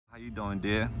you doing,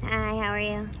 dear? Hi, how are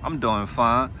you? I'm doing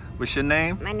fine. What's your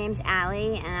name? My name's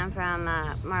Allie, and I'm from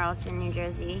Marlton, New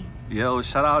Jersey. Yo,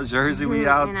 shout out Jersey, we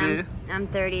out and there. I'm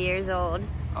 30 years old.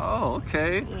 Oh,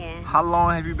 okay. Yeah. How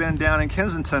long have you been down in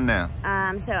Kensington now?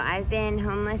 So I've been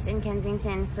homeless in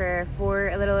Kensington for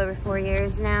a little over 4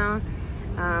 years now.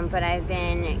 But I've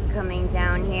been coming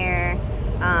down here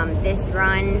this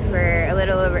run for a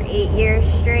little over 8 years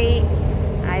straight.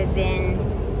 I've been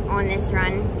on this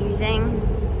run using,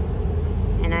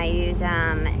 and I use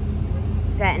fentanyl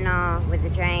with the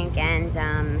drink and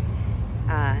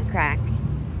crack.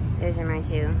 Those are my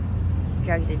two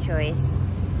drugs of choice.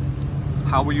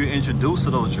 How were you introduced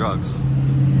to those drugs?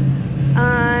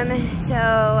 So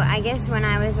I guess when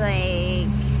I was like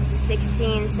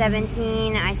 16,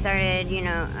 17, I started,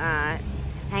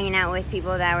 hanging out with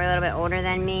people that were a little bit older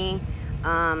than me.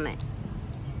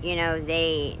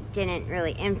 They didn't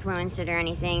really influence it or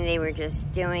anything. They were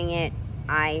just doing it.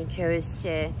 I chose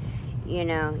to,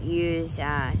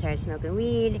 started smoking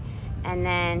weed and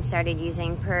then started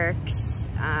using perks.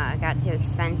 Got too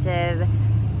expensive,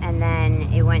 and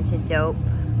then it went to dope,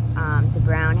 the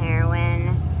brown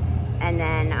heroin, and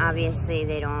then obviously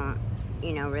they don't,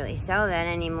 really sell that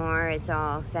anymore. It's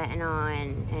all fentanyl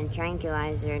and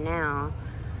tranquilizer now.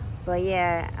 But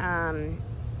yeah,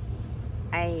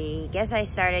 I guess I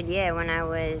started, when I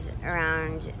was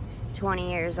around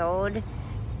 20 years old.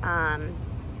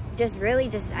 Just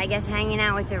I guess, hanging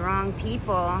out with the wrong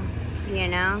people,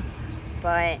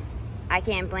 But I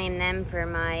can't blame them for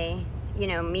my,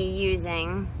 me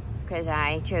using, because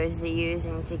I chose to use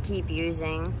and to keep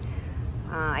using.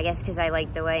 I guess because I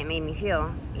liked the way it made me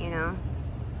feel,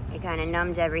 It kind of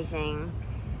numbed everything.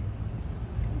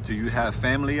 Do you have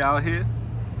family out here?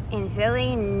 In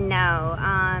Philly? No.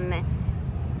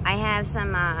 I have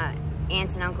some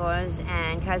aunts and uncles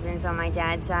and cousins on my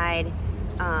dad's side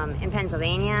in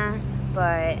Pennsylvania,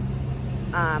 but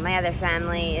my other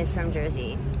family is from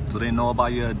Jersey. Do they know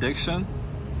about your addiction?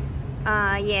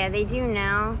 Yeah, they do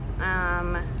now.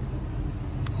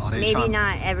 Maybe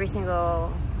not every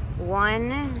single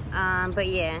one, but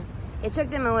yeah. It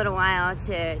took them a little while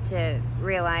to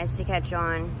realize, to catch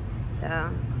on,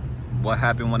 though. What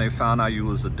happened when they found out you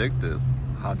was addicted?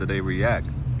 How did they react?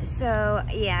 So,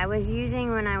 yeah, I was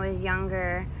using when I was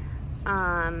younger.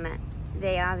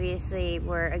 They obviously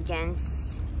were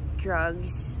against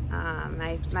drugs.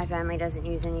 My family doesn't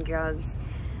use any drugs.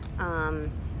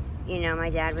 My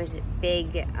dad was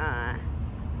big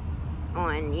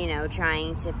on,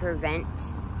 trying to prevent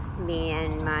me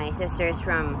and my sisters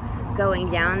from going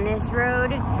down this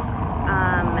road.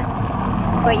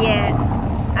 But yeah,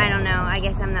 I don't know. I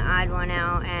guess I'm the odd one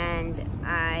out, and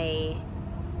I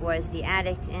was the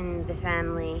addict in the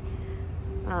family.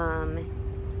 I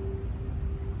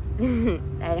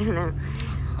don't know.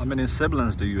 How many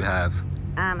siblings do you have?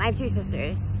 I have 2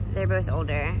 sisters. They're both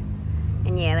older.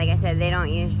 And yeah, like I said, they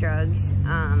don't use drugs.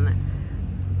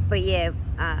 But yeah,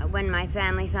 when my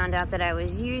family found out that I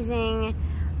was using,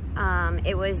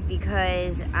 it was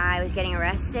because I was getting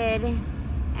arrested,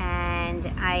 and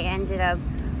I ended up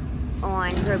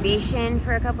on probation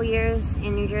for a couple years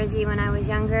in New Jersey when I was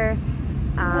younger.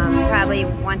 Probably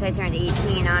once I turned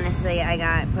 18, honestly, I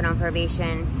got put on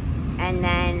probation. And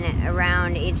then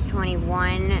around age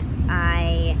 21,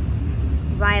 I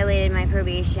violated my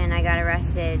probation. I got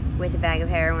arrested with a bag of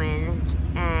heroin,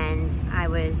 and I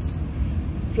was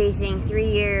facing 3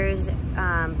 years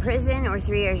prison or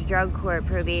 3 years drug court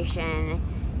probation.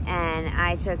 And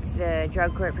I took the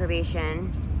drug court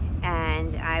probation,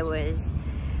 and I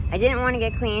didn't want to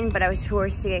get clean, but I was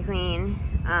forced to get clean.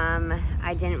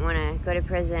 I didn't want to go to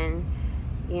prison,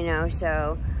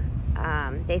 so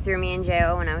they threw me in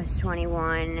jail when I was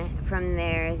 21. From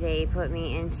there, they put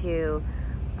me into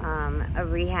a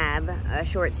rehab, a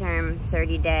short-term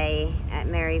 30-day at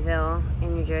Maryville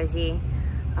in New Jersey.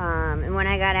 And when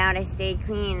I got out, I stayed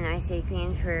clean. I stayed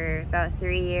clean for about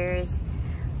 3 years.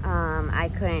 I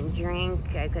couldn't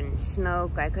drink, I couldn't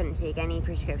smoke, I couldn't take any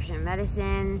prescription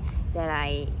medicine that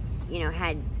I,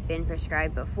 had been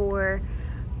prescribed before.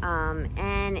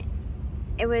 And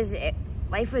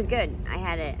life was good. I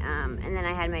had it, and then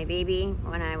I had my baby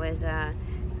when I was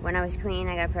clean.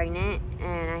 I got pregnant,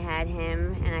 and I had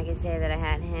him, and I could say that I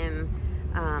had him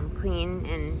clean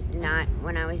and not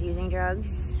when I was using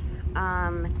drugs.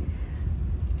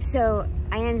 So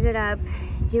I ended up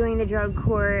doing the drug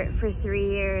court for 3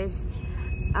 years.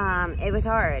 It was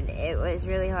hard. It was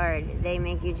really hard. They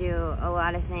make you do a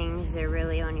lot of things. They're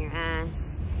really on your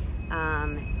ass.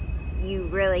 You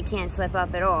really can't slip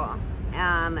up at all.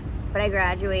 But I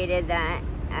graduated that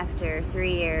after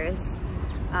 3 years.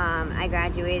 I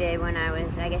graduated when I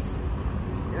was, I guess,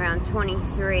 around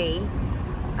 23.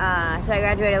 So I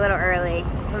graduated a little early,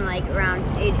 from like around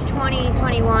age 20,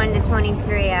 21 to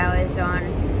 23 I was on.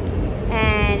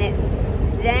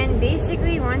 And then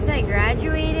basically once I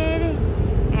graduated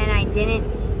and I didn't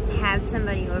have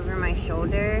somebody over my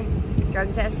shoulder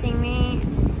drug testing me,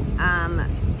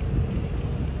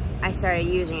 I started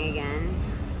using again.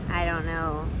 I don't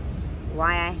know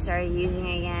why I started using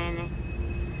again.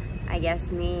 I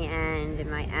guess me and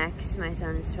my ex, my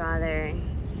son's father,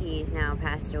 he's now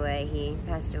passed away. He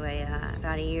passed away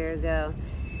about a year ago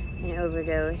in an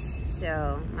overdose.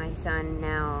 So my son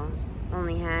now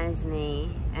only has me,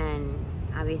 and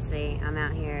obviously I'm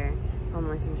out here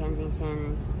homeless in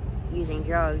Kensington using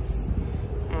drugs.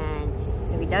 And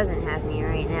so he doesn't have me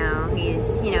right now.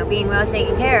 He's, you know, being well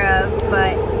taken care of,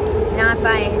 but not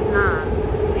by his mom.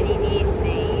 And he needs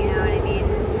me, you know what I mean?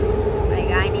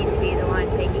 Like, I need to be the one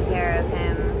taking care of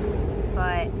him.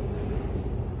 But,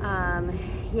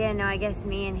 yeah, no, I guess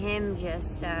me and him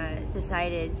just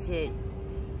decided to,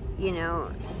 you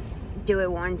know, do it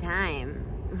one time.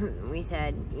 We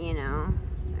said, you know,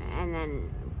 and then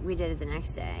we did it the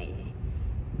next day.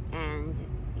 And,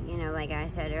 you know, like I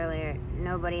said earlier,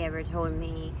 nobody ever told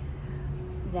me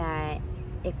that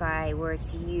if I were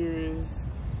to use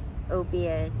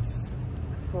opiates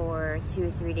for 2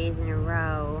 or 3 days in a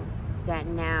row, that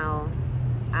now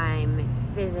I'm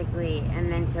physically and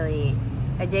mentally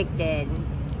addicted.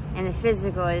 And the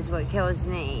physical is what kills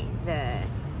me.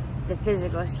 The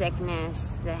physical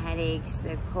sickness, the headaches,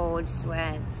 the cold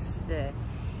sweats, the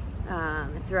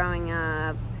throwing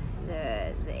up,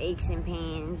 the aches and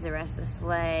pains, the restless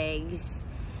legs,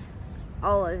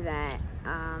 all of that.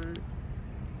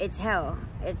 It's hell.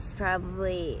 It's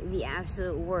probably the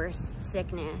absolute worst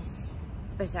sickness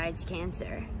besides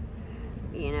cancer.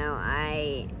 You know,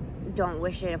 I don't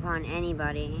wish it upon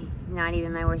anybody, not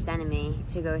even my worst enemy,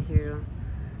 to go through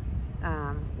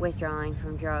withdrawing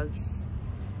from drugs.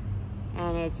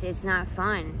 And it's not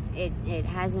fun. It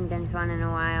hasn't been fun in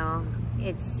a while.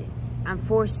 I'm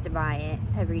forced to buy it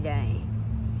every day.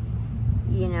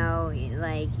 You know,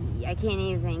 like, I can't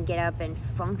even get up and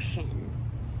function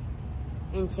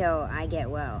until I get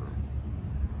well.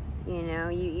 You know,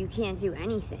 you can't do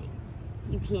anything.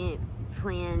 You can't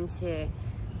plan to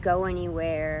go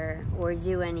anywhere or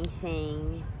do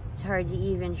anything. It's hard to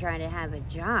even try to have a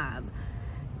job,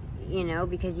 you know,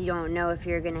 because you don't know if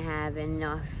you're gonna have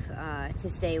enough to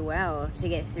stay well to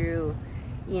get through,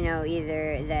 you know,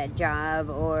 either that job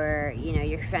or, you know,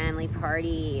 your family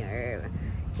party, or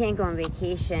can't go on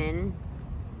vacation.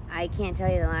 I can't tell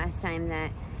you the last time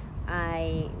that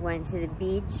I went to the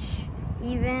beach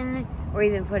even, or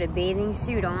even put a bathing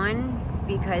suit on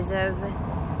because of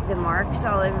the marks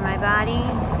all over my body,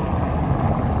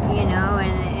 you know,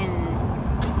 and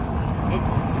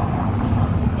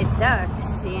it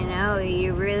sucks, you know.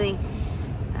 You really,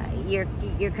 you're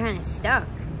kind of stuck.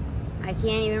 I can't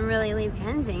even really leave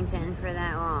Kensington for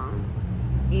that long,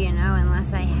 you know,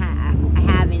 unless I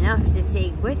have enough to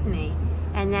take with me.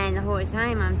 And then the whole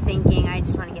time I'm thinking, I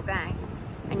just want to get back.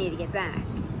 I need to get back.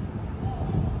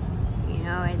 You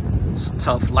know, it's a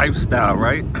tough lifestyle,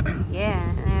 right?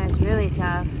 Yeah, it's really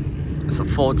tough. It's a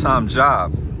full-time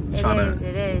job. It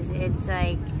is. It's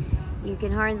like, you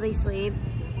can hardly sleep.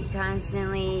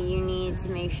 Constantly, you need to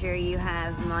make sure you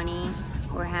have money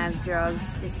or have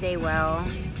drugs to stay well.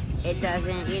 It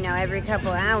doesn't, you know, every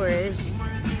couple hours,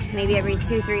 maybe every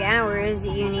 2-3 hours,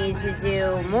 you need to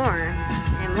do more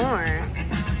and more.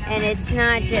 And it's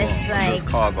not just like... This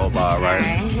car go by,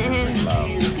 right? There's some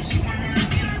music.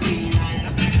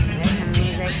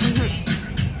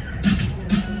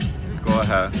 Go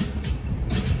ahead.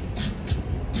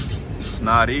 It's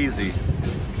not easy.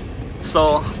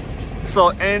 So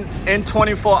in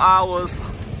 24 hours,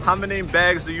 how many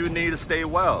bags do you need to stay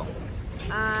well?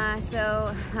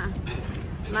 So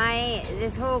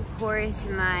this whole course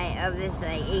of this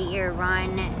like 8-year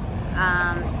run,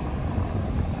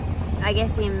 I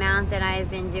guess the amount that I've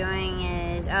been doing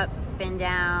is up and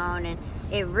down, and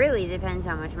it really depends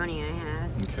how much money I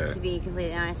have. Okay. To be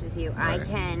completely honest with you, right. I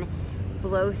can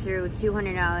blow through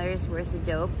 $200 worth of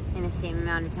dope in the same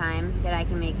amount of time that I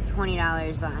can make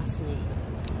 $20 last me.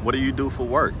 What do you do for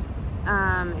work?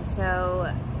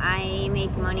 So I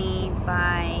make money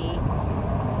by,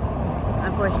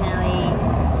 unfortunately,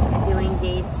 doing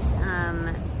dates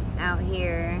out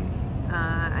here.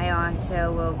 I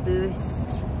also will boost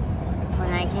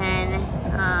when I can.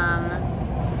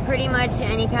 Pretty much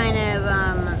any kind of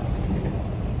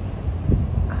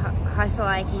hustle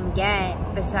I can get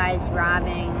besides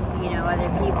robbing, you know, other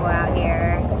people out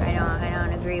here. I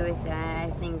don't agree with that.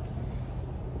 I think,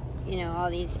 you know, all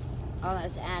these all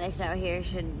us addicts out here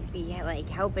should be like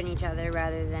helping each other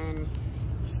rather than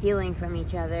stealing from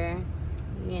each other.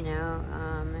 You know,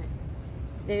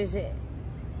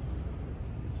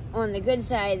 on the good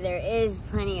side, there is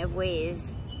plenty of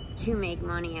ways to make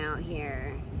money out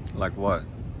here. Like what?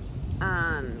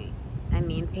 I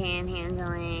mean,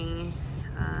 panhandling,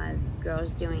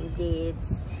 girls doing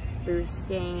dates,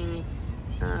 boosting,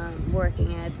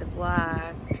 working at the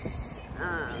blocks,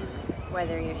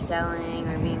 whether you're selling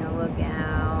or being a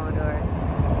lookout, or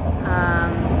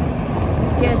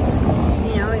just,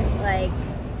 you know, like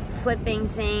flipping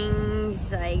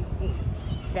things like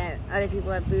that other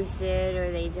people have boosted or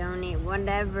they donate,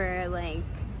 whatever. Like,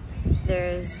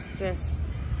 there's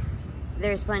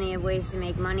plenty of ways to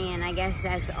make money, and I guess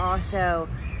that's also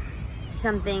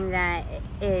something that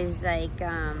is like,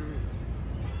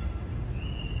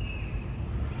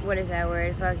 what is that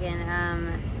word? Fucking,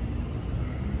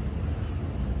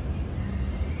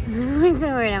 what's the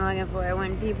word I'm looking for?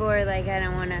 When people are like, I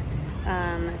don't want to,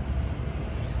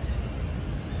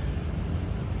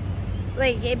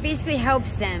 like, it basically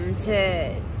helps them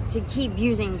to keep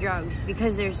using drugs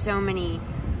because there's so many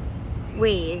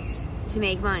ways to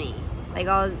make money. Like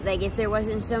if there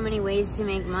wasn't so many ways to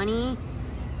make money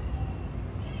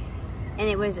and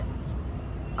it was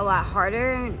a lot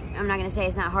harder, I'm not gonna say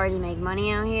it's not hard to make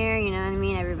money out here, you know what I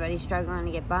mean? Everybody's struggling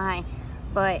to get by.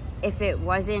 But if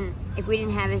we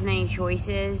didn't have as many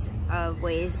choices of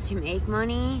ways to make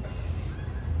money,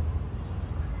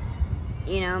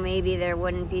 you know, maybe there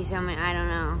wouldn't be so many, I don't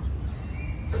know,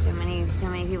 so many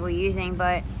people using.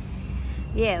 But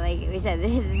yeah, like we said,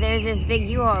 there's this big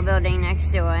U-Haul building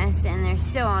next to us, and there's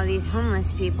still all these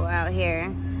homeless people out here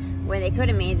where they could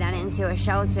have made that into a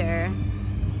shelter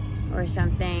or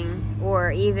something,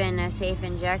 or even a safe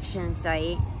injection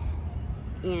site,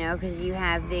 you know, because you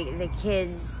have the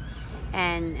kids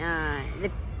and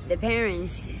the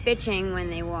parents bitching when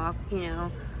they walk, you know,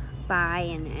 by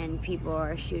and people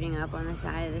are shooting up on the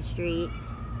side of the street.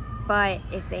 But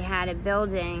if they had a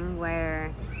building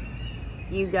where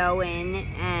you go in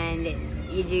and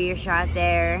you do your shot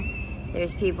there,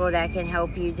 there's people that can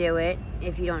help you do it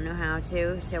if you don't know how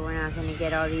to, so we're not going to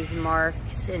get all these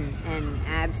marks and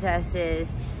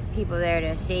abscesses, people there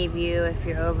to save you if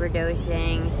you're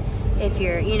overdosing, if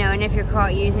you're, you know, and if you're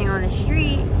caught using on the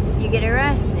street, you get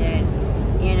arrested,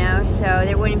 you know, so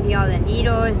there wouldn't be all the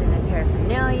needles and the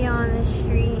paraphernalia on the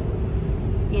street.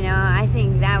 You know, I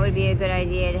think that would be a good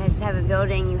idea, to just have a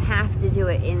building. You have to do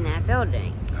it in that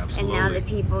building. Absolutely. And now the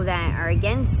people that are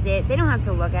against it, they don't have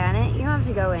to look at it. You don't have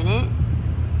to go in it,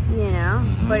 you know,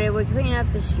 but it would clean up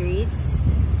the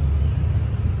streets.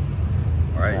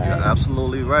 Right, you're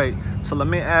absolutely right. So let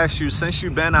me ask you, since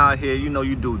you've been out here, you know,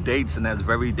 you do dates and that's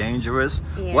very dangerous.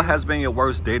 Yeah. What has been your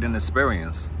worst dating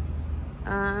experience?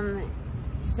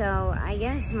 So I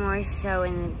guess more so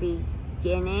in the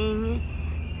beginning,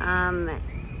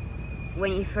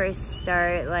 when you first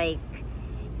start, like,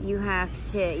 you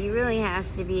really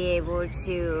have to be able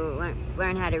to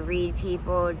learn how to read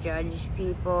people, judge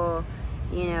people,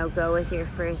 you know, go with your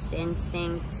first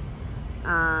instinct,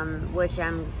 which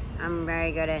I'm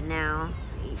very good at now.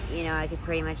 You know, I could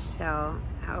pretty much tell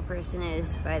how a person is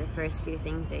by the first few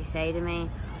things they say to me.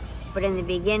 But in the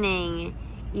beginning,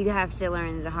 you have to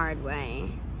learn the hard way.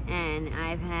 And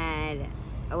I've had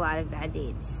a lot of bad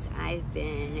dates. I've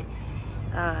been,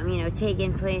 you know,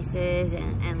 taken places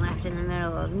and left in the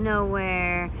middle of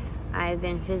nowhere. I've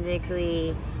been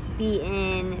physically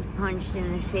beaten, punched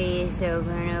in the face over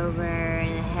and over,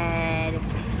 in the head.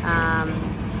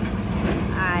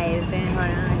 I've been, hold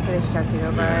on for this truck to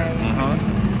go by.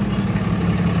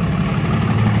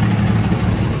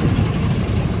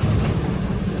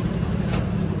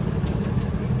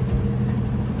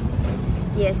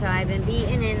 Yeah, so I've been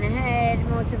beaten in the head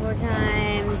multiple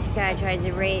times. Guy tried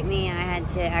to rape me. I had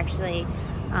to actually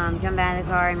jump out of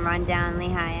the car and run down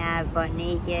Lehigh Ave butt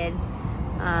naked.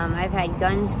 I've had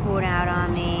guns pulled out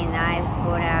on me, knives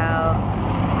pulled out.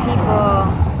 People,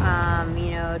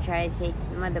 you know, try to take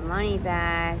the money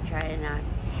back, try to not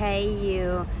pay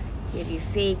you, give you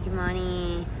fake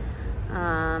money.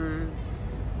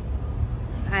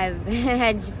 I've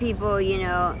had people, you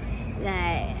know,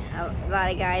 that a lot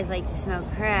of guys like to smoke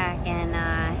crack, and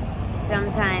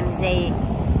sometimes they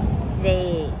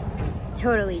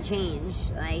totally change.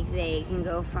 Like, they can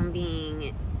go from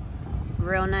being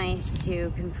real nice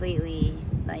to completely,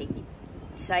 like,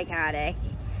 psychotic.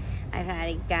 I've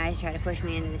had guys try to push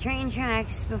me into the train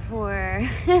tracks before.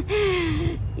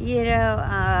 You know,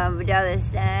 down the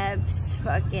steps,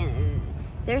 fucking,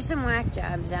 there's some whack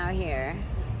jobs out here.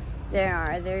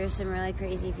 There's some really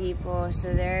crazy people.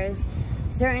 So there's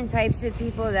certain types of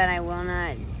people that I will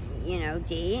not you know,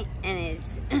 date, and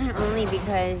it's only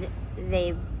because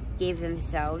they gave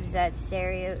themselves that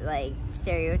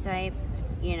stereotype,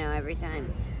 you know, every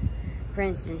time. For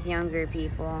instance, younger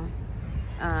people,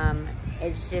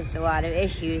 it's just a lot of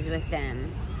issues with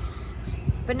them.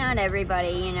 But not everybody,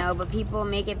 you know, but people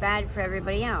make it bad for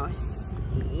everybody else.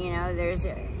 You know,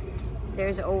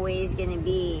 there's always going to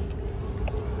be,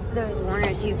 there's one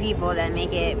or two people that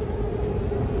make it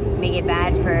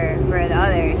bad for the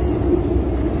others,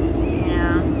 you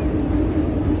know.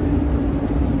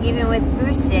 Even with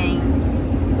boosting,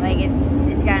 like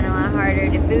it's gotten a lot harder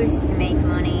to boost to make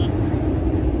money,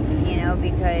 you know,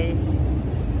 because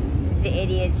the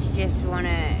idiots just want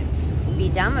to be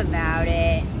dumb about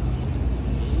it,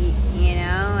 you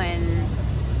know, and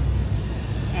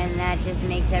that just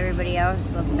makes everybody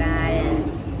else look bad.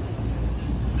 And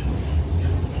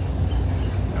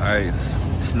all right,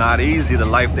 it's not easy, the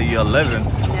life that you're living.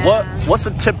 No. What's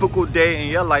a typical day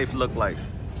in your life look like?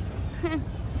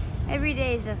 Every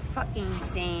day is the fucking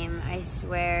same, I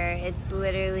swear. It's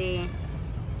literally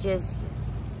just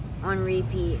on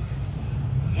repeat.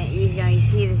 You know, you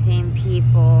see the same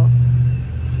people.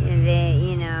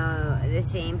 You know, the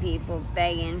same people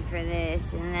begging for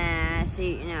this and that. So,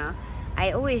 you know,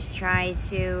 I always try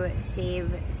to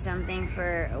save something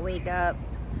for a wake up.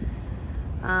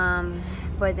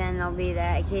 But then there'll be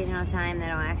that occasional time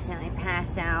that I'll accidentally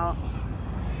pass out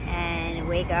and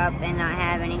wake up and not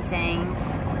have anything.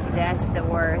 That's the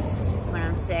worst when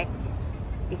I'm sick,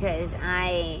 because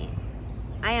I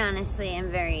honestly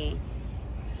am very,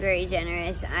 very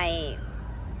generous. I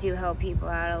do help people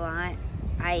out a lot.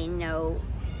 I know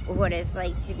what it's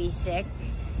like to be sick,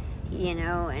 you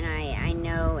know, and I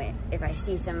know if I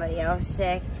see somebody else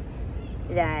sick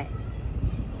that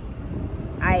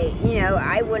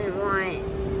I wouldn't want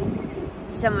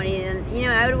somebody to, you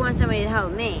know, I would want somebody to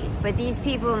help me. But these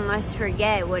people must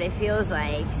forget what it feels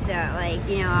like. So, like,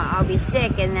 you know, I'll be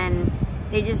sick and then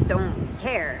they just don't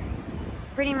care.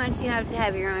 Pretty much you have to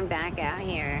have your own back out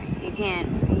here. You can't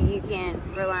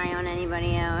rely on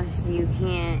anybody else. You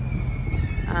can't,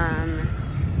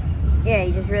 yeah,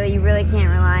 you really can't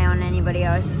rely on anybody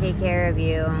else to take care of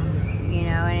you. You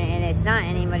know, and it's not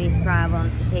anybody's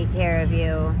problem to take care of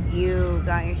you. You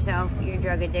got yourself your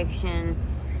drug addiction.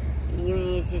 You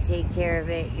need to take care of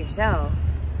it yourself.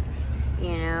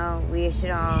 You know, we should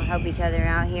all help each other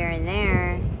out here and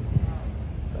there.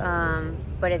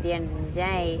 But at the end of the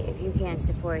day, if you can't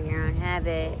support your own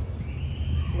habit,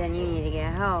 then you need to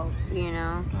get help, you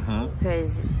know?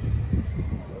 Because,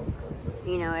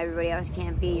 you know, everybody else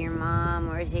can't be your mom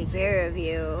or take care of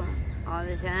you all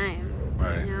the time.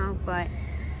 Right. You know, but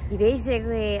you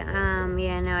basically,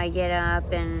 I get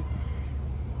up and,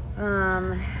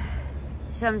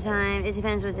 sometimes, it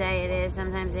depends what day it is.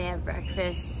 Sometimes they have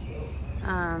breakfast,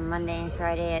 Monday and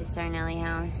Friday at Sarnelli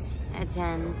House at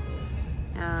 10.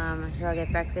 So I'll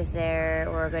get breakfast there,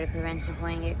 or I'll go to Prevention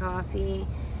Point and get coffee.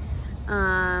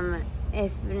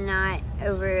 If not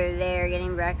over there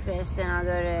getting breakfast, then I'll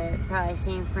go to probably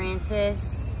St.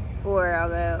 Francis, or I'll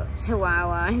go to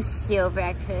Wawa and steal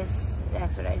breakfast.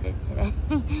 That's what I did today.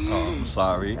 Oh, I'm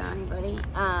sorry. Sorry, buddy.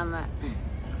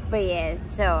 But yeah,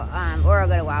 so, or I'll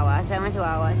go to Wawa. So I went to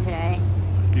Wawa today.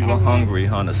 You were hungry,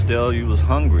 huh? Still, you was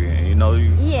hungry, and you know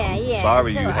you. Yeah.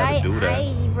 Sorry, so you had to do that.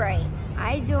 Right.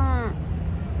 I don't.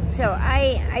 So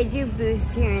I do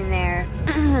boost here and there.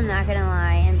 I'm not gonna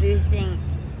lie, and boosting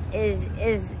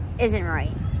isn't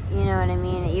right. You know what I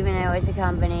mean? Even though it's a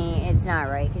company, it's not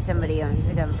right because somebody owns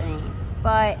the company.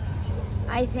 But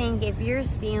I think if you're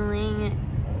stealing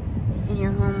and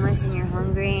you're homeless and you're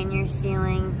hungry and you're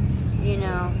stealing, you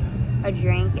know, a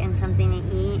drink and something to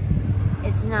eat,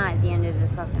 it's not the end of the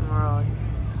fucking world.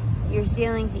 You're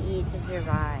stealing to eat to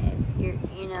survive. You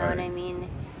know right. what I mean?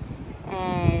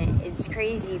 And it's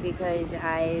crazy because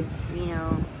I've, you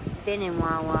know, been in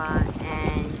Wawa,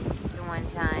 and the one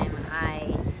time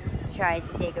I tried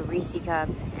to take a Reese cup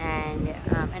and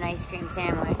an ice cream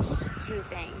sandwich, 2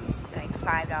 things. It's like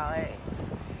 $5.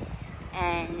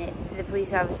 And the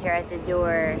police officer at the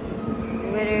door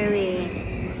literally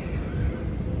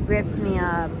gripped me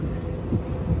up,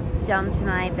 dumped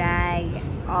my bag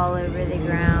all over the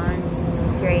ground,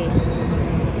 straight,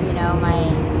 you know, my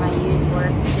used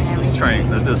works and everything. Train,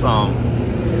 this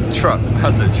truck,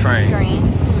 that's a train. Train.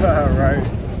 Right.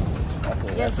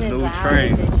 That's Just a as new loud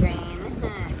train. as a train.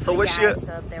 So The what's guy's your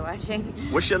still up there watching.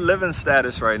 what's your living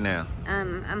status right now?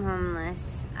 I'm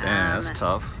homeless. Damn, that's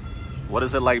tough. What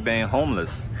is it like being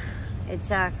homeless? It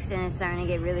sucks, and it's starting to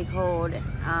get really cold.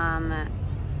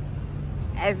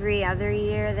 Every other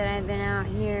year that I've been out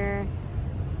here,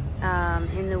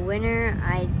 in the winter,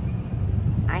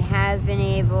 I I have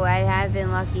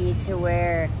been lucky to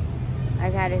where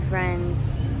I've had a friend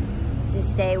to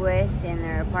stay with in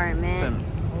their apartment.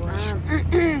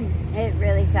 It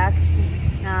really sucks.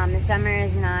 The summer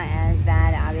is not as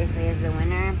bad, obviously, as the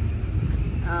winter.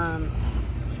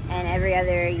 And every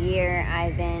other year,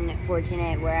 I've been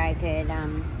fortunate where I could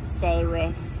stay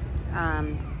with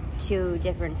 2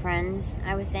 different friends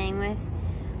I was staying with.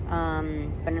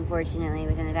 But unfortunately,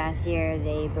 within the past year,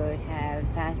 they both have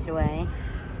passed away.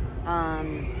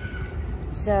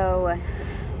 So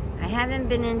I haven't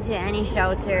been into any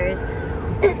shelters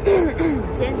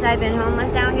since I've been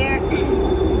homeless out here.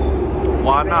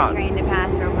 Why not? Train to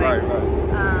pass real quick. Right.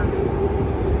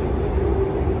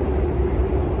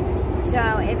 So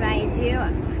if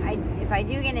I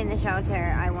do get in a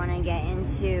shelter, I want to get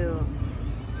into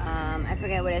I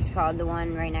forget what it's called, the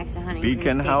one right next to Huntington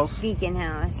Beacon State. House? Beacon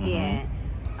House, yeah.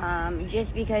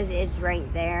 Just because it's right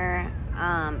there.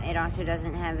 It also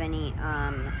doesn't have any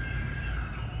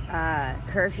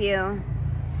curfew.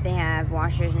 They have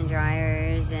washers and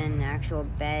dryers and actual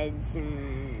beds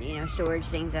and, you know, storage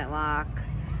things that lock.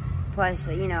 Plus,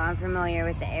 you know, I'm familiar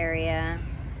with the area.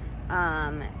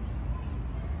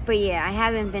 But yeah, I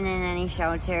haven't been in any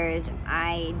shelters.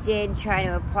 I did try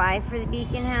to apply for the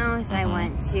Beacon House. I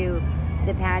went to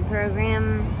the PAD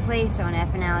program place on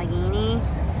F and Allegheny,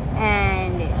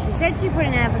 and she said she put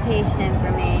an application in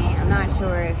for me. I'm not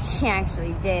sure if she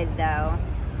actually did, though.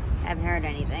 I haven't heard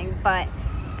anything, but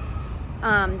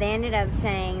they ended up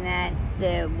saying that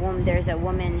there's a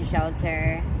women's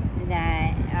shelter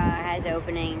that has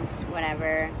openings,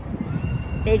 whatever.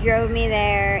 They drove me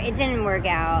there. It didn't work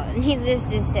out. Needless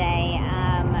to say,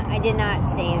 I did not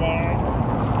stay there.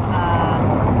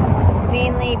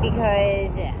 Mainly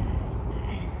because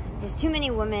there's too many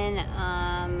women.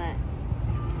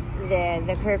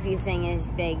 The curfew thing is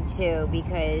big too,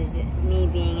 because me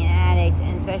being an addict,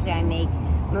 and especially I make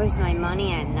most of my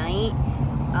money at night,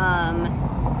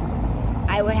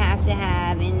 I would have to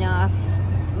have enough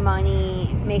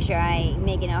money, make sure I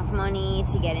make enough money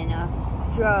to get enough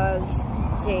drugs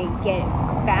to get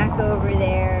back over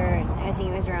there. I think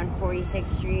it was around 46th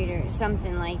Street or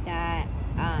something like that.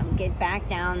 Get back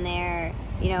down there,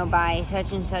 you know, by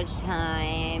such and such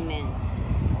time, and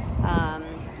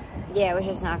yeah, it was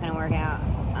just not going to work out.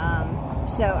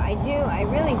 So I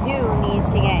really do need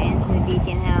to get into the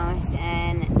Beacon House,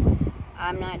 and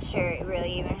I'm not sure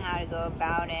really even how to go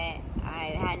about it.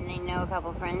 I know a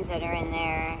couple friends that are in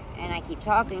there, and I keep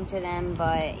talking to them,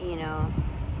 but, you know,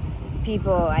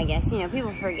 people, I guess, you know,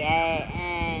 people forget,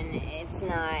 and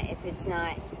if it's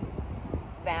not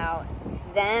about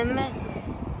them,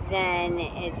 then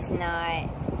it's not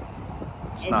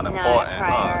important.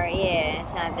 Priority. Yeah,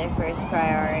 it's not their first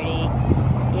priority,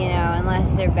 you know,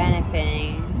 unless they're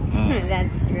benefiting.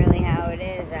 That's really how it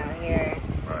is out here.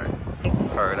 Right.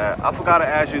 Heard that. I forgot to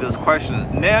ask you this question.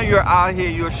 Now you're out here,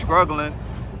 you're struggling,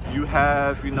 you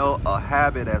have, you know, a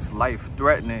habit that's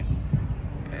life-threatening,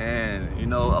 and, you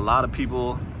know, a lot of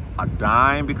people are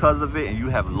dying because of it, and you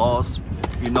have lost,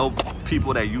 you know,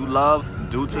 people that you love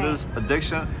due to this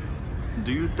addiction.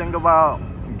 Do you think about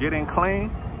getting clean?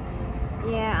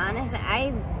 Yeah, honestly,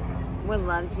 I would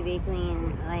love to be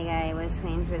clean. Like, I was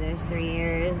clean for those 3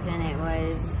 years, and it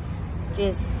was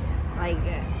just, like,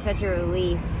 such a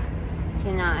relief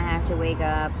to not have to wake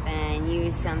up and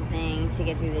use something to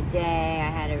get through the day. I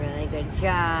had a really good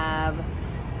job.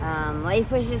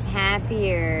 Life was just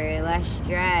happier, less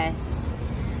stress.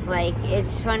 Like,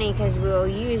 it's funny because we'll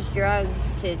use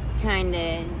drugs to kind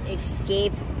of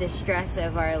escape the stress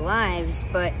of our lives,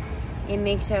 but it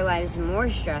makes our lives more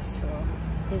stressful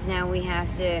because now we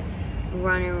have to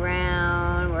run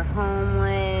around, we're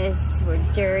homeless, we're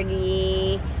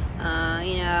dirty,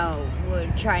 you know,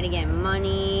 we'll try to get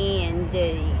money and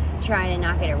try to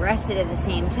not get arrested at the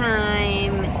same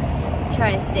time,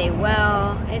 try to stay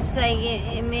well. It's like,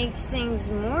 it makes things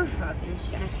more fucking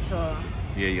stressful.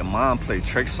 Yeah, your mom played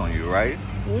tricks on you, right?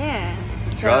 Yeah.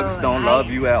 Drugs don't love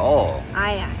you at all.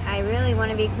 I really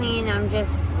want to be clean. I'm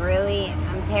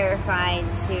terrified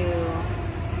to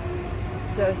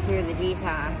go through the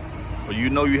detox. But you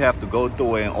know you have to go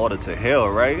through it in order to heal,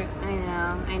 right? I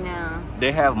know.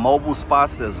 They have mobile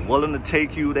spots that's willing to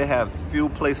take you. They have few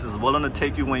places willing to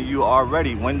take you when you are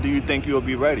ready. When do you think you'll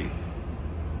be ready?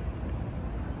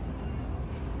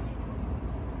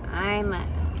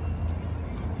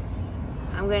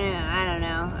 I don't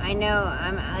know. I know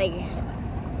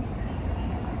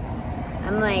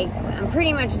I'm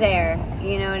pretty much there.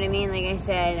 You know what I mean? Like I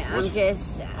said, I'm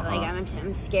just, like,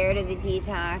 I'm scared of the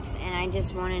detox, and I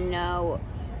just want to know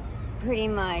pretty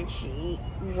much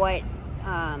what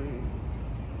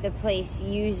the place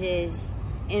uses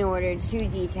in order to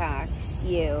detox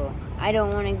you. I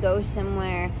don't want to go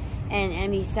somewhere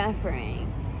and be suffering.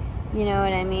 You know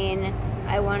what I mean?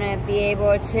 I want to be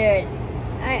able to,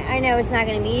 I know it's not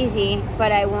going to be easy,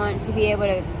 but I want to be able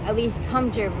to at least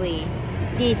comfortably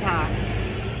detox.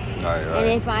 Right. And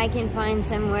if I can find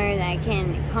somewhere that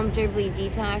can comfortably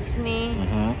detox me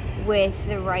with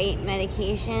the right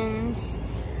medications,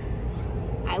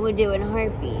 I would do it in a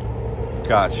heartbeat.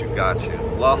 Got you.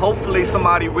 Well, hopefully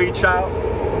somebody reach out.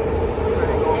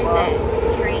 There's that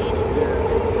train.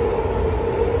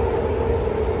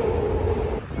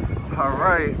 All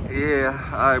right, yeah,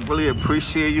 I really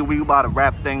appreciate you. We about to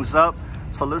wrap things up.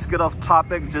 So let's get off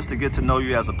topic just to get to know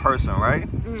you as a person, right?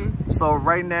 So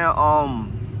right now,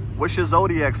 what's your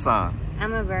zodiac sign?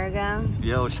 I'm a Virgo.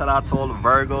 Yo, shout out to all the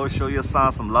Virgos. Show your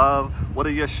sign some love. What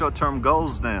are your short-term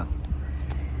goals then?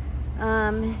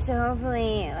 So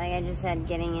hopefully, like I just said,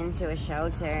 getting into a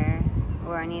shelter,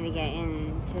 or I need to get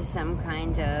into some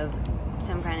kind of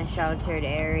sheltered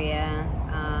area,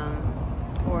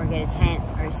 or get a tent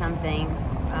or something,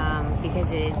 because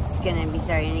it's gonna be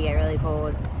starting to get really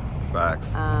cold.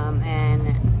 Facts.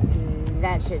 And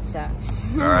that shit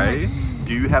sucks. All right.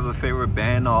 Do you have a favorite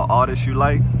band or artist you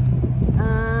like?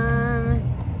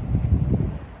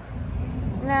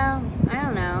 No, I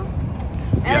don't know.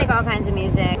 I like all kinds of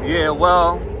music. Yeah,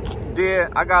 well, dear,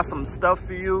 I got some stuff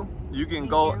for you. You can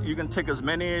Thank you. You can take as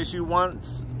many as you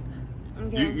want.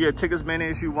 Okay. Yeah, take as many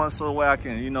as you want so that I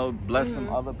can, you know, bless some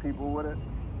other people with it.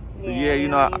 Yeah, you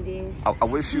know, I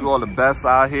wish you all the best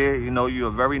out here. You know, you're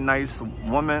a very nice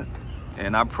woman,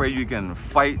 and I pray you can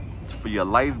fight for your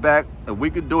life back. If we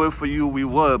could do it for you, we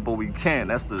would, but we can't.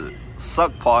 That's the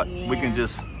suck part. Yeah. We can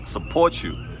just support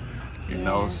you, you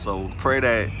know. So pray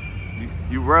that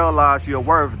you realize your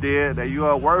worth, dear, that you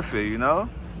are worth it, you know.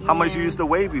 How much you used to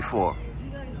weigh before?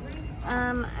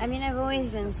 I mean, I've always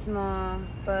been small,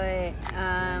 but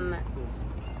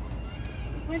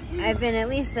I've been at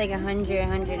least like 100,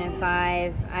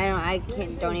 105. I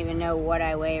don't even know what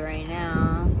I weigh right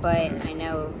now, but I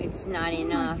know it's not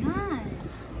enough.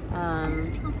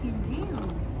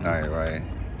 Right.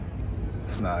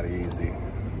 It's not easy.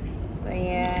 But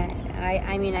yeah,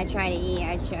 I mean, I try to eat.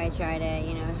 I try to,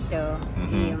 you know, still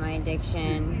eat my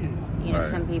addiction. You know,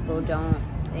 some people don't.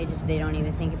 They don't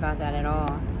even think about that at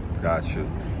all. Got you.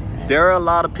 There are a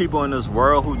lot of people in this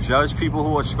world who judge people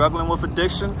who are struggling with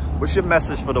addiction. What's your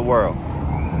message for the world?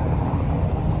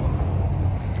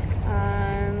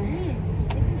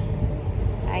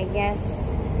 I guess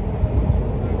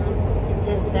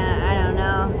just I don't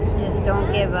know. Just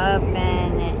don't give up,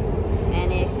 and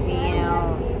if you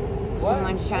know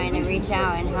someone's trying to reach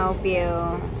out and help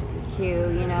you, to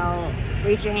you know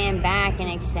reach your hand back and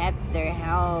accept their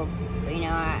help. You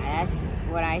know, that's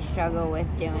what I struggle with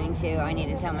doing too. I need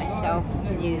to tell myself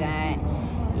to do that.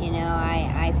 You know,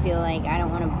 I feel like I don't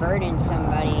want to burden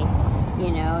somebody,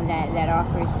 you know, that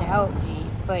offers to help me.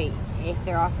 But if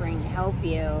they're offering to help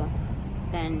you,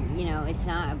 then, you know, it's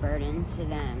not a burden to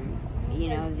them. You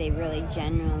know, they really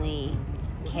genuinely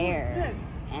care.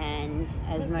 And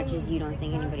as much as you don't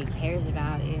think anybody cares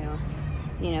about you,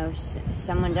 you know,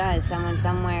 someone does. Someone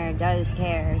somewhere does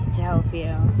care to help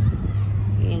you.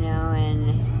 You know,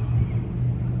 and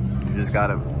you just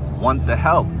gotta want the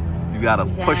help. You gotta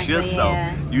push yourself.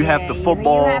 You have the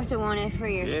football. You have to want it for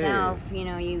yourself. You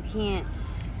know, you can't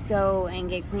go and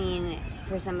get clean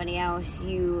for somebody else.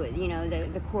 You know,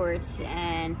 the courts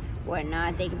and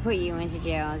whatnot, they can put you into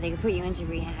jail. They can put you into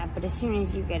rehab. But as soon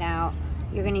as you get out,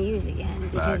 you're gonna use again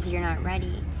because you're not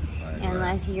ready.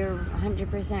 Unless you're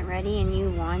 100% ready and you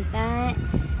want that,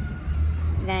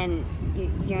 then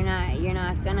you're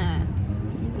not gonna,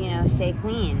 you know, stay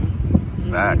clean.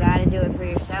 You gotta do it for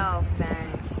yourself,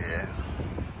 and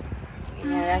you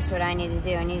know, that's what I need to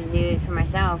do. I need to do it for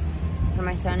myself, for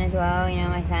my son as well. You know,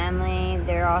 my family,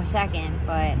 they're all second,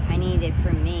 but I need it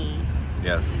for me.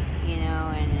 Yes. You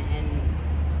know, and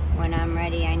when I'm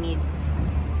ready, I need.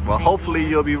 Well, hopefully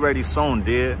you'll be ready soon,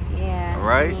 dear. Yeah. All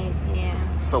right.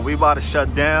 So we about to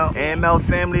shut down. AML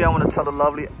family, I want to tell the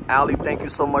lovely Allie, thank you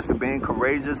so much for being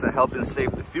courageous and helping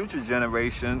save the future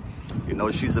generation. You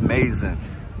know, she's amazing.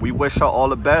 We wish her all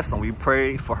the best, and we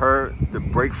pray for her to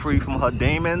break free from her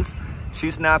demons.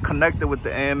 She's now connected with the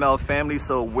AML family,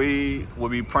 so we will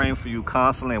be praying for you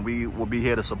constantly, and we will be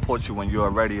here to support you when you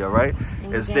are ready, all right?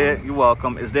 You're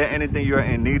welcome. Is there anything you're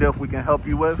in need of we can help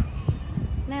you with?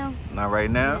 No. Not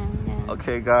right now? No.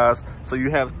 Okay, guys. So you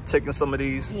have taken some of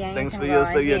these things for yourself?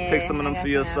 So yeah, take some of them for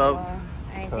yourself.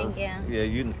 I think, yeah. Yeah,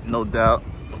 you, no doubt.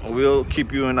 We'll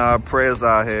keep you in our prayers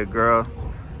out here, girl.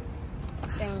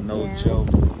 Thank no you. joke.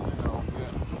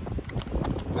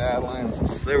 Bad lines are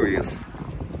serious.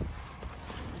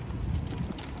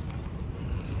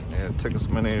 Yeah, take as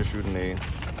many as you need.